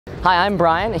Hi, I'm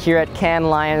Brian here at Cannes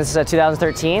Lions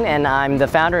 2013, and I'm the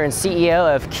founder and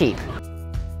CEO of Kiip.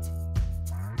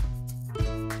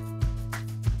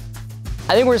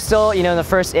 I think we're still, in the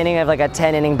first inning of like a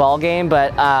 10-inning ball game,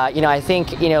 but I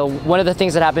think, one of the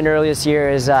things that happened earlier this year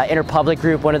is Interpublic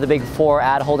Group, one of the big 4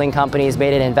 ad holding companies,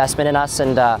 made an investment in us,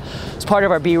 and it's part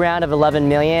of our B round of 11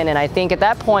 million. And I think at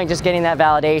that point, just getting that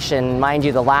validation, mind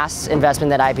you, the last investment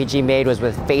that IPG made was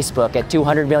with Facebook at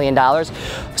 $200 million.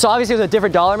 So obviously it was a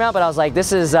different dollar amount, but I was like,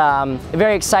 this is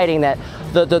very exciting that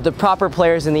the proper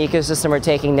players in the ecosystem are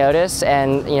taking notice,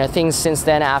 and things since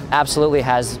then absolutely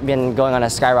has been going on a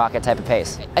skyrocket type of pace.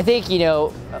 I think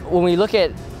when we look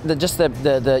at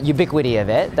the ubiquity of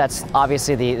it, that's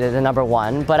obviously the number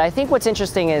one. But I think what's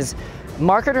interesting is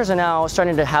marketers are now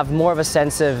starting to have more of a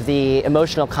sense of the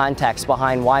emotional context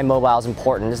behind why mobile is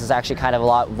important. This is actually kind of a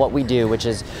lot of what we do, which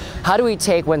is how do we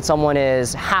take when someone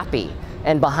is happy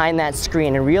and behind that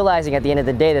screen and realizing at the end of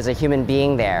the day there's a human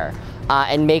being there,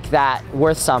 and make that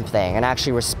worth something and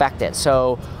actually respect it.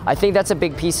 So I think that's a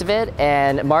big piece of it,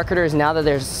 and marketers, now that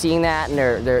they're seeing that and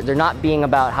they're not being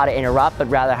about how to interrupt, but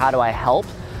rather how do I help,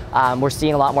 we're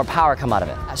seeing a lot more power come out of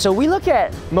it. So we look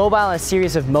at mobile in a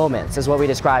series of moments is what we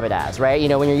describe it as, right?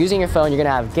 When you're using your phone, you're gonna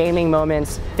have gaming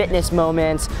moments, fitness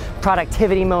moments,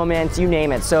 productivity moments, you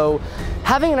name it. So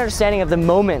having an understanding of the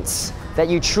moments that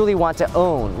you truly want to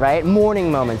own, right? Morning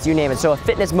moments, you name it. So a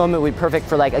fitness moment would be perfect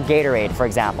for like a Gatorade, for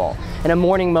example. And a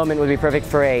morning moment would be perfect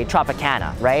for a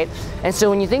Tropicana, right? And so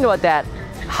when you think about that,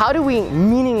 how do we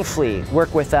meaningfully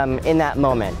work with them in that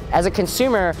moment? As a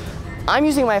consumer, I'm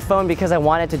using my phone because I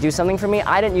wanted to do something for me.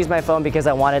 I didn't use my phone because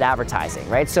I wanted advertising,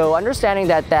 right? So understanding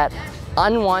that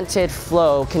unwanted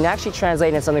flow can actually translate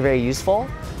into something very useful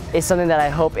is something that I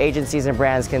hope agencies and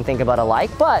brands can think about alike.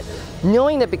 But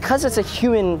knowing that because it's a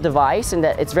human device and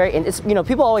that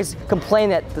people always complain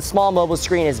that the small mobile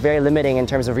screen is very limiting in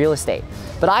terms of real estate.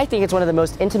 But I think it's one of the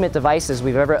most intimate devices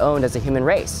we've ever owned as a human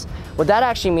race. What that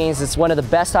actually means is it's one of the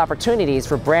best opportunities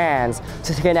for brands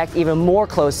to connect even more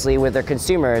closely with their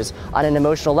consumers on an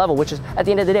emotional level, which is at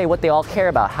the end of the day what they all care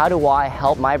about. How do I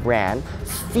help my brand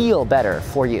feel better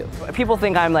for you? People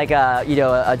think I'm like a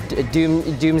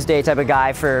doomsday type of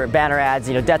guy for banner ads,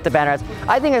 death to banner ads.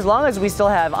 I think as long as we still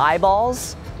have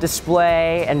eyeballs,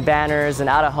 display and banners and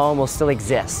out of home will still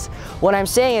exist. What I'm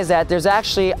saying is that there's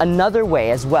actually another way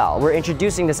as well. We're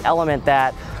introducing this element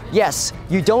that, yes,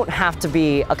 you don't have to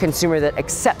be a consumer that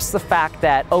accepts the fact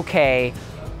that, okay,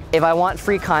 if I want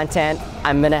free content,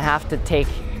 I'm gonna have to take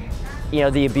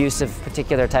the abuse of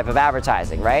particular type of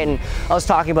advertising, right? And I was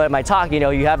talking about in my talk,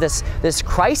 you have this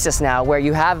crisis now where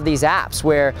you have these apps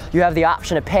where you have the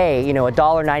option to pay,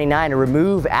 $1.99 to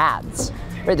remove ads.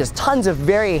 Right? There's tons of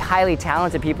very highly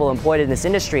talented people employed in this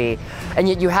industry, and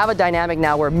yet you have a dynamic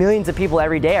now where millions of people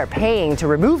every day are paying to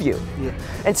remove you. Yeah.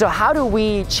 And so how do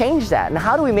we change that? And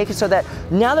how do we make it so that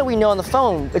now that we know on the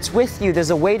phone it's with you, there's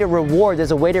a way to reward,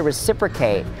 there's a way to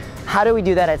reciprocate? How do we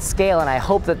do that at scale? And I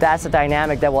hope that that's a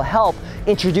dynamic that will help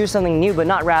introduce something new, but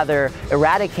not rather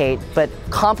eradicate, but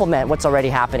complement what's already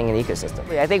happening in the ecosystem.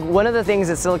 I think one of the things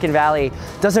that Silicon Valley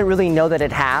doesn't really know that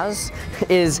it has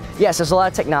is, yes, there's a lot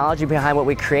of technology behind what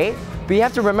we create, but you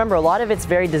have to remember a lot of it's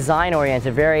very design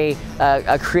oriented, very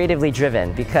creatively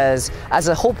driven, because as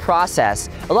a whole process,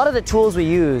 a lot of the tools we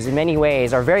use in many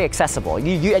ways are very accessible.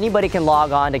 Anybody can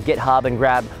log on to GitHub and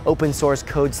grab open source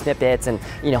code snippets and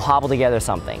hobble together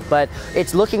something. But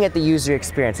it's looking at the user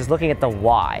experience, it's looking at the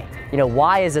why.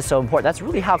 Why is this so important? That's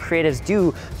really how creatives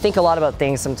do think a lot about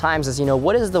things sometimes is,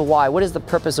 what is the why? What is the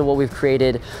purpose of what we've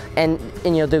created? And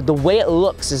the way it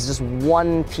looks is just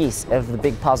one piece of the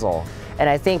big puzzle. And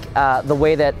I think the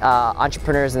way that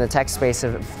entrepreneurs in the tech space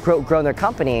have grown their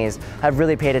companies have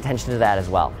really paid attention to that as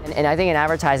well. And I think in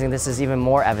advertising this is even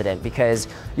more evident because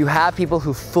you have people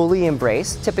who fully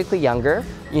embrace, typically younger,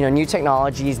 new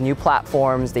technologies, new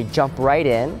platforms, they jump right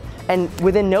in. And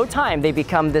within no time, they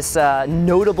become this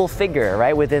notable figure,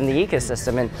 right, within the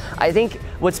ecosystem. And I think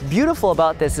what's beautiful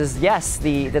about this is, yes,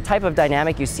 the type of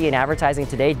dynamic you see in advertising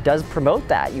today does promote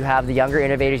that. You have the younger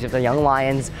innovators, you have the young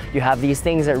lions, you have these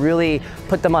things that really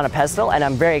put them on a pedestal, and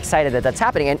I'm very excited that that's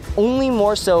happening, and only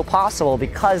more so possible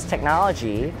because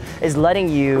technology is letting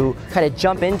you kind of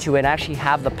jump into it and actually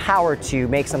have the power to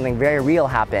make something very real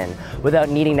happen without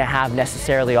needing to have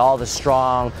necessarily all the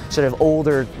strong,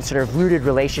 older, rooted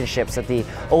relationships that the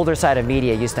older side of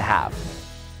media used to have.